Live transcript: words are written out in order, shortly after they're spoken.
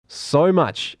So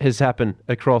much has happened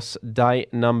across day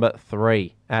number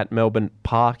 3 at Melbourne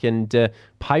Park, and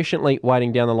patiently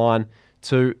waiting down the line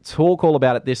to talk all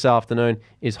about it this afternoon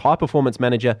is High Performance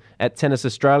Manager at Tennis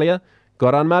Australia,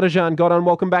 Goran Marijan. Goran,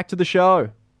 welcome back to the show.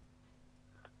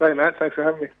 Hey, Matt. Thanks for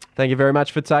having me. Thank you very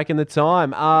much for taking the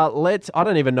time. I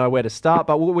don't even know where to start,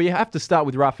 but we have to start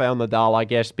with Rafael Nadal, I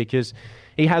guess, because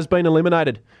he has been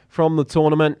eliminated from the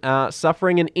tournament,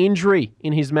 suffering an injury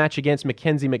in his match against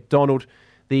Mackenzie McDonald,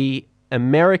 the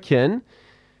American.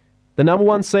 The number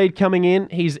 1 seed coming in,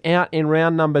 he's out in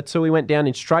round number 2. He went down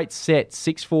in straight sets,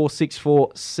 6-4,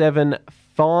 6-4,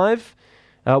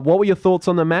 7-5. What were your thoughts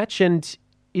on the match, and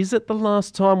is it the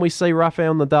last time we see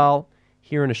Rafael Nadal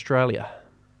here in Australia?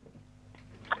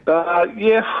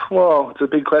 Well, it's a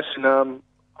big question. I'm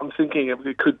thinking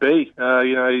it could be. He's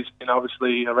been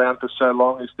obviously around for so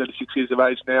long. He's 36 years of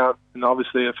age now, and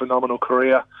obviously a phenomenal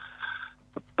career.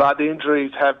 But the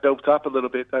injuries have built up a little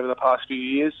bit over the past few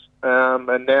years,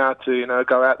 and now to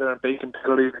go out there and be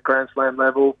competitive at Grand Slam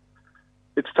level,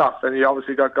 it's tough. And you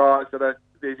obviously got guys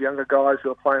these younger guys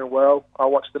who are playing well. I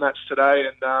watched the match today,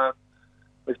 and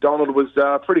McDonald was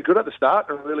pretty good at the start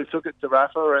and really took it to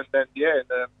Rafa. And then, in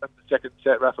the second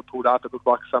set, Rafa pulled up. It looked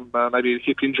like maybe a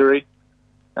hip injury.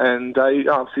 And he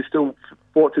obviously still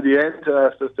fought to the end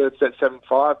for the third set,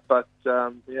 7-5. But,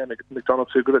 McDonald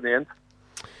too good at the end.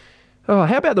 Oh,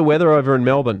 how about the weather over in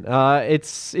Melbourne?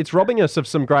 It's robbing us of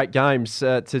some great games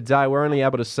today. We're only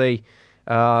able to see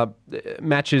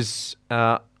matches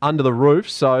under the roof,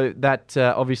 so that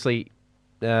obviously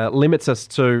limits us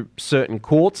to certain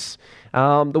courts.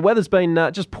 The weather's been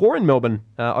just poor in Melbourne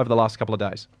over the last couple of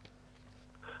days.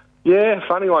 Yeah,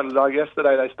 funny one. Like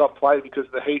yesterday, they stopped play because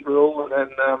of the heat rule, and then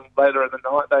later in the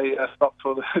night they stopped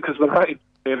because of the rain.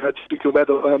 Typical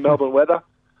Melbourne weather.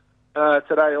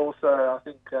 Today also, I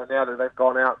think now that they've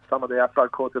gone out, some of the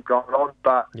outside courts have gone on.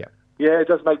 But it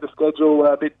does make the schedule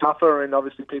a bit tougher, and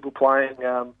obviously people playing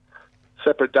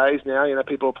separate days now.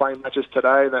 People are playing matches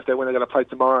today, and if they're going to play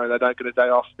tomorrow, they don't get a day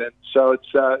off then. So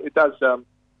it does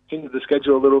hinder the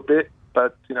schedule a little bit,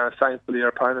 but same for your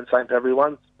opponent, same for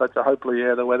everyone. But hopefully,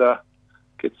 the weather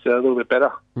gets a little bit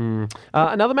better.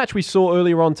 Another match we saw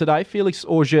earlier on today, Felix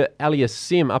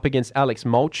Auger-Aliassime up against Alex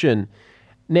Molchan.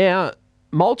 Now,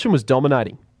 Molchan was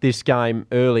dominating this game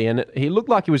early, and he looked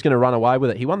like he was going to run away with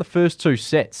it. He won the first 2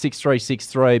 sets, 6-3,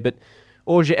 6-3, but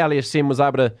Auger-Aliassime was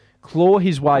able to claw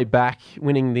his way back,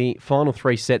 winning the final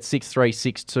 3 sets, 6-3,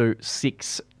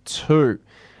 6-2, 6-2.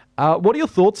 What are your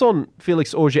thoughts on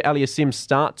Felix Auger-Aliassime's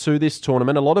start to this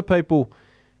tournament? A lot of people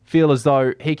feel as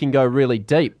though he can go really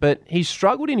deep, but he's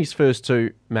struggled in his first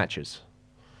 2 matches.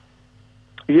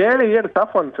 Yeah, he had a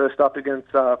tough one first up against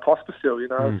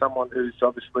Pospisil, someone who's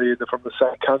obviously from the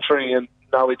same country and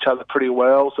know each other pretty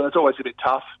well. So it's always a bit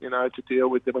tough, to deal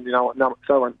with them when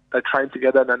someone they train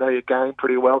together and they know your game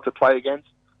pretty well to play against.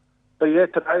 But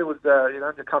today was,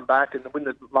 to come back and win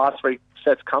the last 3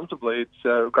 sets comfortably, it's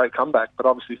a great comeback. But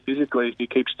obviously physically, if he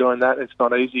keeps doing that, it's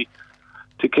not easy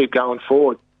to keep going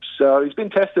forward. So he's been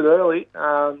tested early.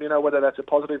 Whether that's a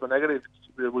positive or negative,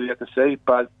 we'll yet to see.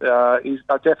 But he's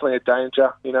definitely a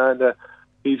danger, and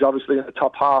he's obviously in the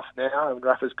top half now, and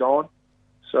Rafa's gone.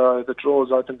 So the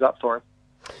draws opens up for him.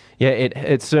 Yeah,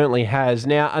 it certainly has.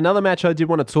 Now, another match I did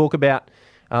want to talk about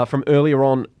from earlier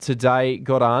on today,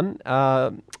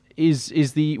 Goran,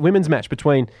 is the women's match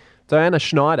between Diana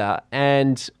Schneider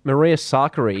and Maria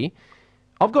Sakkari.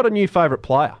 I've got a new favourite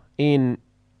player in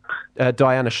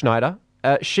Diana Schneider.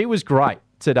 She was great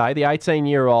today, the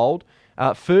 18-year-old.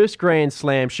 First Grand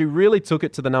Slam. She really took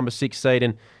it to the number 6 seed.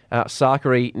 And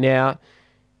Sakkari, now,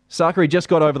 Sakkari just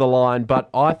got over the line, but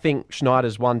I think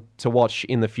Schneider's one to watch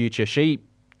in the future. She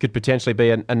could potentially be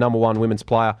a number 1 women's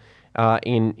player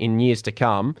in years to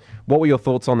come. What were your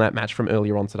thoughts on that match from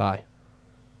earlier on today?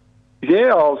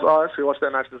 Yeah, I actually watched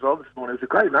that match as well this morning. It was a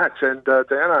great match. And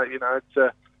Diana,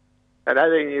 it's at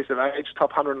 18 years of age, top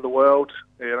 100 in the world,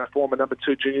 former number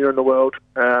 2 junior in the world.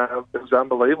 It was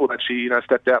unbelievable that she,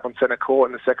 stepped out on centre court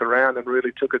in the second round and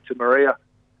really took it to Maria.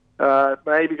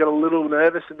 Maybe got a little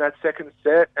nervous in that second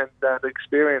set, and the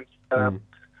experience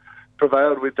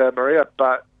prevailed with Maria.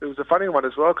 But it was a funny one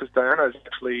as well because Diana is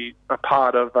actually a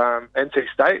part of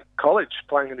NC State College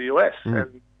playing in the US.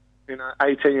 And,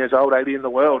 18 years old, 80 in the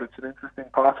world. It's an interesting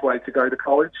pathway to go to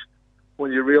college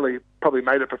when you really probably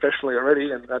made it professionally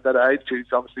already, and at that age, she's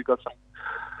obviously got some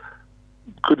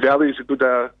good values, a good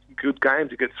game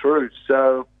to get through.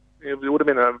 So it would have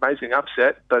been an amazing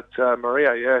upset, but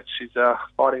Maria, she's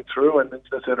fighting through and into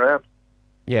the third round.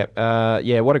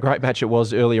 Yeah, what a great match it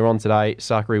was earlier on today.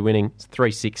 Sakkari winning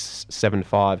 3-6,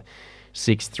 7-5.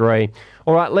 6-3.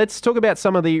 All right, let's talk about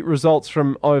some of the results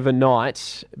from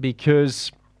overnight,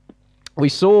 because we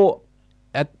saw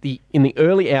in the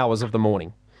early hours of the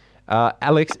morning,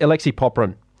 Alexei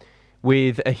Popyrin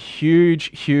with a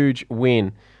huge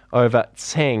win over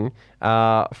Tseng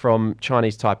from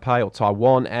Chinese Taipei or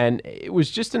Taiwan, and it was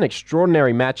just an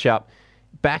extraordinary matchup.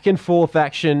 Back and forth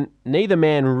action, neither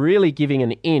man really giving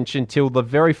an inch until the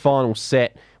very final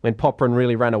set when Popyrin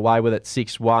really ran away with it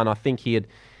 6-1. I think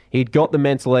he'd got the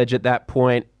mental edge at that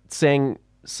point. Tseng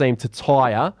seemed to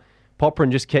tire.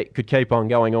 Popyrin just could keep on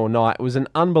going all night. It was an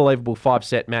unbelievable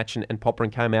 5-set match, and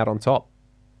Popyrin came out on top.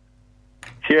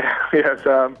 Yeah, yes.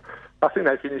 I think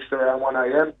they finished around 1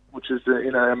 a.m., which is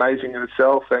amazing in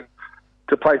itself. And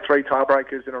to play 3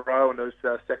 tiebreakers in a row in those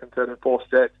second, third, and fourth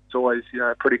sets, it's always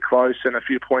pretty close, and a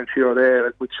few points here or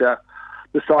there which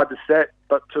decide the set.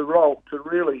 But to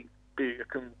really be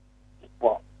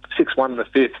 6-1 in the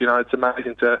fifth, it's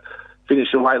amazing to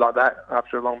finish away like that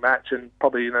after a long match. And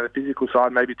probably the physical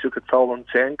side maybe took a toll on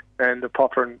Tseng, and the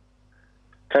Popyrin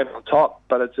came on top.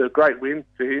 But it's a great win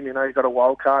for him. He got a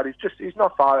wild card. He's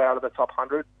not far out of the top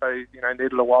 100. So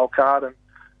needed a wild card, and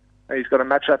he's got a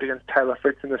matchup against Taylor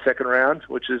Fritz in the second round,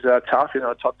 which is tough.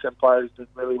 Top 10 players did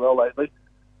really well lately.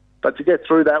 But to get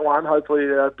through that one, hopefully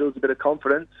builds a bit of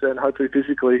confidence, and hopefully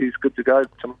physically he's good to go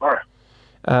tomorrow.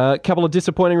 A couple of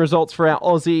disappointing results for our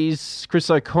Aussies. Chris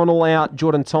O'Connell out,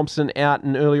 Jordan Thompson out,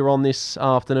 and earlier on this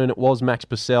afternoon it was Max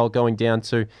Purcell going down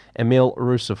to Emil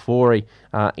Rusafori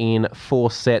in 4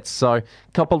 sets. So a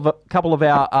couple of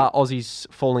our Aussies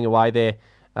falling away there,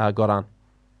 Goran.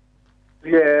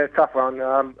 Yeah, tough one.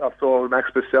 I saw Max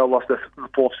Purcell lost the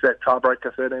 4th set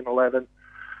tiebreaker 13-11.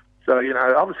 So,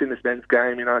 obviously in this men's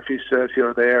game, a few serves here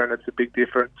or there, and it's a big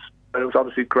difference. But it was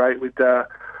obviously great with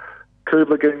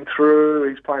Kubler getting through.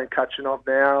 He's playing Kachanov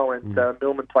now, and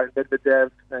Millman playing Medvedev,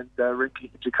 and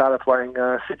Rinky Hijikata playing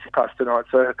Tsitsipas tonight.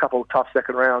 So a couple of tough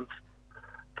second rounds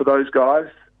for those guys.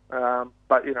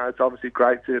 But, it's obviously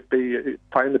great to be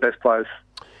playing the best players.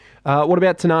 What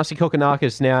about Thanasi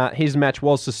Kokkinakis? Now, his match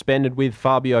was suspended with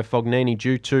Fabio Fognini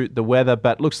due to the weather,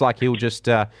 but looks like he'll just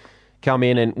come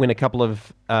in and win a couple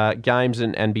of games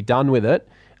and be done with it.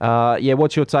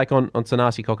 What's your take on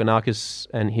Thanasi Kokkinakis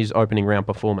and his opening round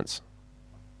performance?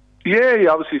 Yeah, he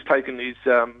obviously has taken his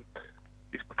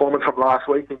performance from last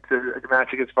week into a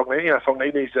match against Fognini.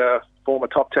 Fognini's a former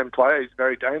top 10 player. He's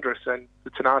very dangerous, and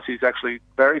Thanasi is actually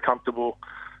very comfortable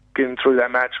getting through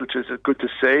that match, which is good to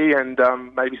see, and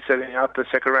maybe setting up a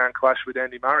second round clash with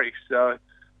Andy Murray. So,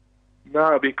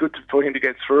 it'll be good for him to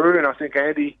get through. And I think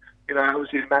Andy, it was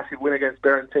his massive win against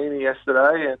Berrettini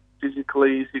yesterday, and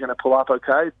physically is he going to pull up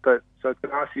okay? But so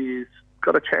Thanasi's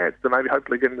got a chance to maybe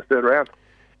hopefully get in the third round.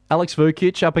 Alex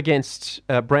Vukic up against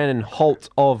Brandon Holt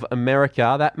of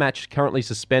America. That match currently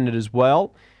suspended as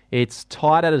well. It's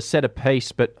tied at a set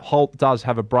apiece, but Holt does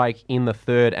have a break in the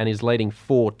third and is leading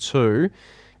 4-2.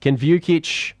 Can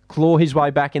Vukic claw his way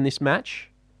back in this match?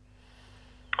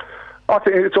 I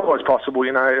think it's always possible.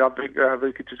 I think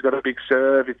Vukic has got a big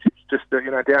serve. It's just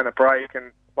down a break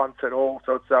and 1 set all.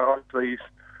 So it's obviously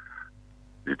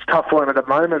it's tough for him at the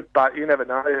moment. But you never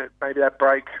know. Maybe that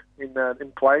break in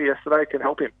play yesterday can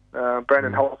help him.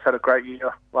 Brandon Holtz had a great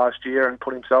year last year and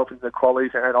put himself into the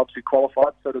qualies and obviously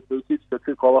qualified. So did Vukic. The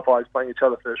 2 qualifiers playing each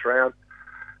other first round.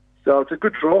 So it's a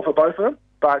good draw for both of them.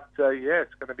 But,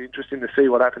 it's going to be interesting to see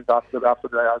what happens after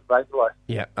the rain delay.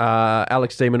 Yeah,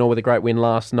 Alex de Minaur with a great win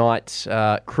last night.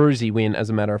 Cruisy win,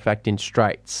 as a matter of fact, in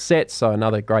straight sets. So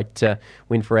another great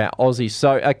win for our Aussies.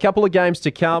 So a couple of games to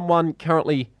come. One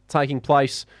currently taking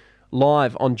place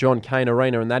live on John Cain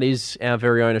Arena, and that is our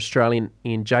very own Australian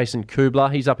in Jason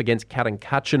Kubler. He's up against Karen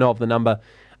Kachanov, the number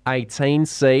 18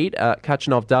 seed.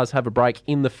 Kachanov does have a break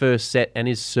in the first set and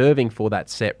is serving for that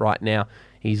set right now.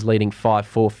 He's leading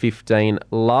 5-4, 15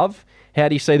 love. How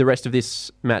do you see the rest of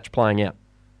this match playing out?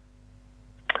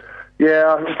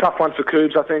 Yeah, it's a tough one for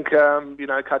Coobs. I think,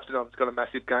 Kachanov's got a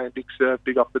massive game, big serve,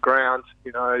 big off the ground.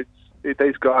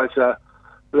 These guys are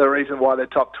the reason why they're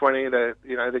top 20. They're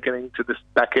getting to this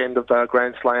back end of the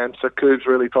Grand Slam. So Coobs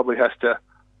really probably has to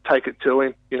take it to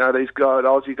him. These guys, the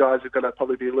Aussie guys, are going to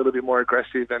probably be a little bit more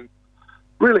aggressive and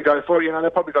really go for it.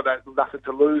 They've probably got that nothing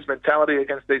to lose mentality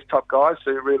against these top guys,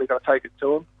 so you really got to take it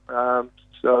to them.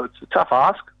 So it's a tough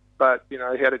ask, but, he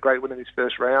had a great win in his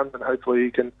first round, and hopefully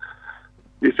he can,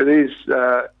 if it is,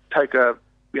 take a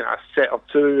set or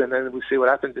 2, and then we'll see what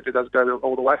happens if it does go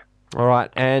all the way. All right,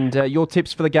 and your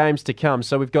tips for the games to come.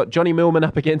 So we've got Johnny Millman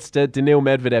up against Daniil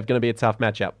Medvedev, going to be a tough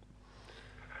matchup.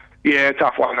 Yeah,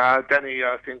 tough one. Danny,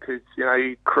 I think,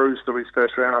 he cruised through his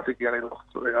first round. I think he only lost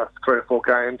 3 or 4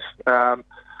 games.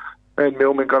 And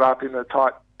Millman got up in a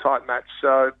tight match.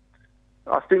 So,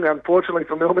 I think, unfortunately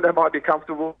for Millman, that might be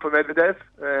comfortable for Medvedev.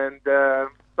 And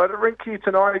but a rink here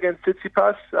tonight against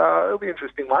Tsitsipas, it'll be an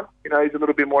interesting one. He's a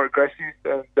little bit more aggressive.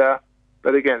 And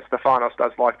but again, Stefanos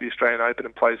does like the Australian Open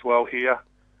and plays well here.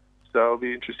 So it'll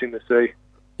be interesting to see.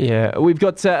 Yeah, we've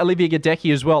got Olivia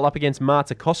Gadecki as well up against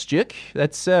Marta Kostyuk.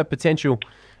 That's a potential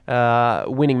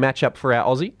winning matchup for our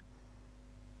Aussie.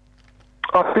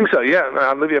 I think so, yeah.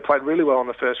 Olivia played really well in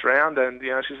the first round, and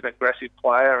she's an aggressive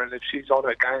player, and if she's on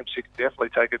her game, she can definitely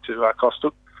take it to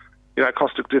Kostyuk.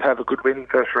 Kostyuk did have a good win in the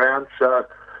first round, so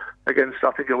against,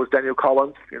 I think it was Daniel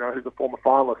Collins, who's a former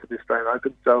finalist of the Australian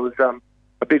Open, so it was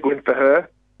a big win for her.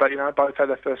 But, both had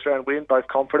their first round win, both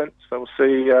confident, so we'll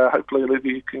see. Hopefully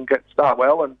Olivia can start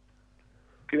well and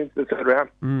get into the third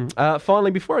round.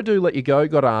 Finally, before I do let you go,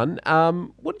 Goran,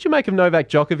 what did you make of Novak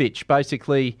Djokovic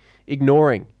basically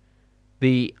ignoring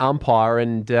the umpire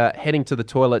and heading to the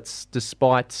toilets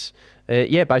despite,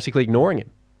 basically ignoring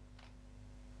him?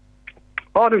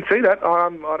 Oh, I didn't see that.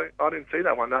 I didn't see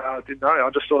that one. I didn't know. I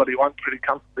just saw that he won pretty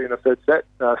comfortably in the third set,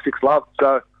 6-love.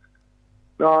 So,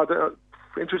 no,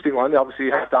 interesting one. Obviously,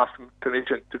 you have to ask him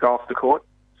permission to go off the court.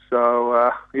 So,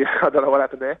 I don't know what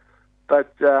happened there.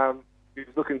 But he's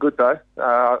looking good, though.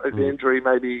 The injury,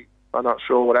 maybe, I'm not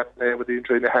sure what happened there with the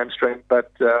injury in the hamstring,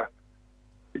 but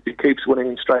if he keeps winning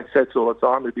in straight sets all the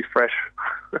time, he'll be fresh.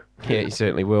 Yeah, he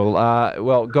certainly will.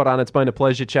 Well, Goran, it's been a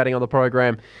pleasure chatting on the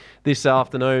program this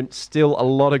afternoon. Still a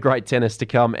lot of great tennis to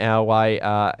come our way,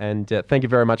 and thank you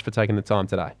very much for taking the time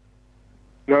today.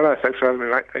 No, thanks for having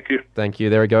me, mate. Thank you. Thank you.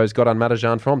 There he goes, Goran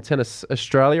Marijan from Tennis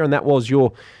Australia, and that was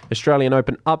your Australian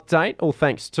Open update. All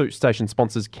thanks to station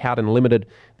sponsors Cowden Limited,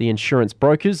 the insurance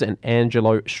brokers, and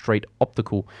Angelo Street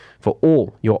Optical for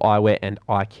all your eyewear and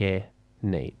eye care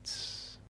needs.